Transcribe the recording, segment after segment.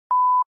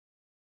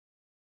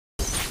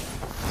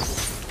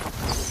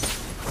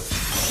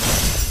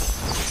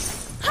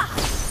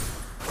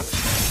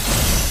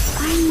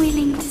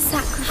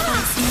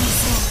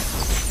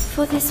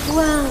for this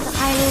world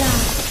I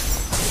love.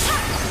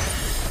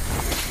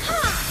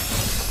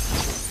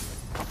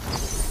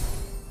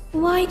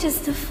 Why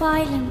does the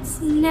violence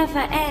never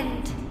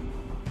end?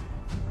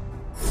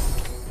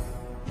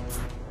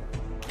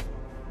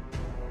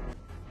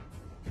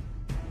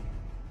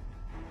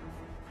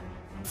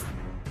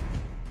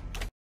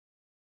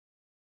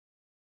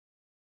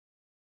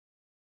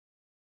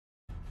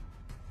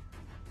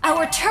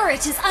 Our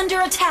turret is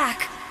under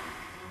attack!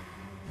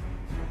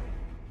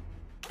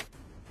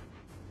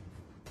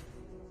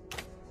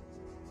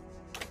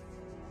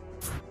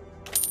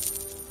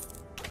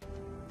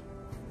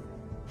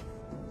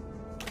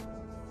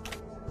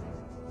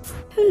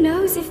 Who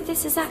knows if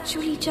this is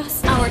actually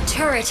just... Our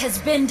turret has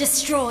been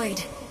destroyed!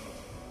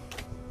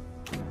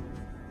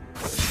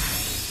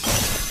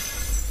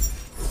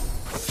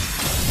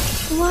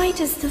 Why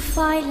does the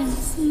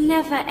violence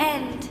never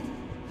end?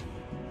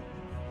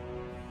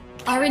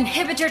 Our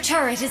inhibitor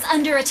turret is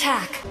under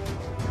attack!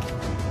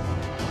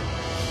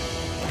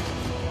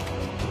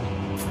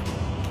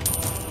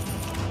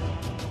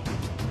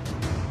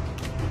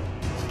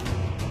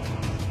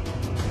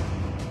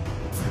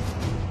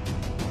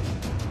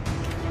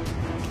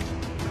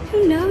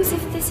 Who knows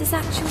if this is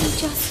actually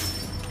just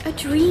a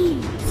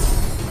dream?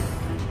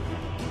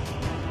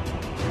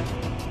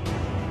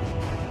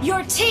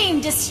 Your team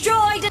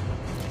destroyed a...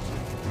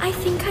 I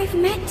think I've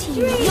met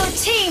you. Your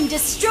team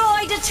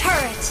destroyed a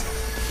turret!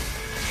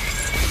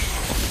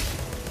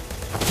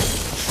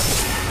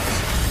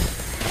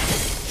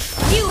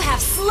 You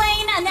have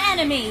slain an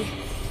enemy!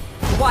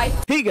 Wipe.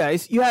 Hey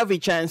guys, you have a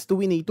chance to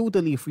win a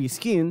totally free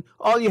skin.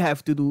 All you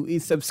have to do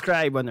is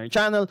subscribe on our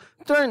channel,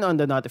 turn on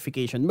the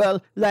notification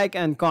bell, like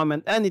and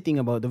comment anything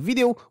about the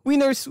video.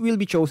 Winners will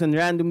be chosen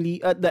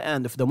randomly at the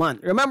end of the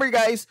month. Remember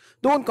guys,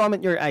 don't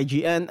comment your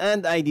IGN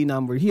and ID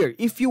number here.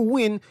 If you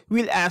win,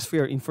 we'll ask for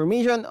your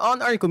information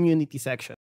on our community section.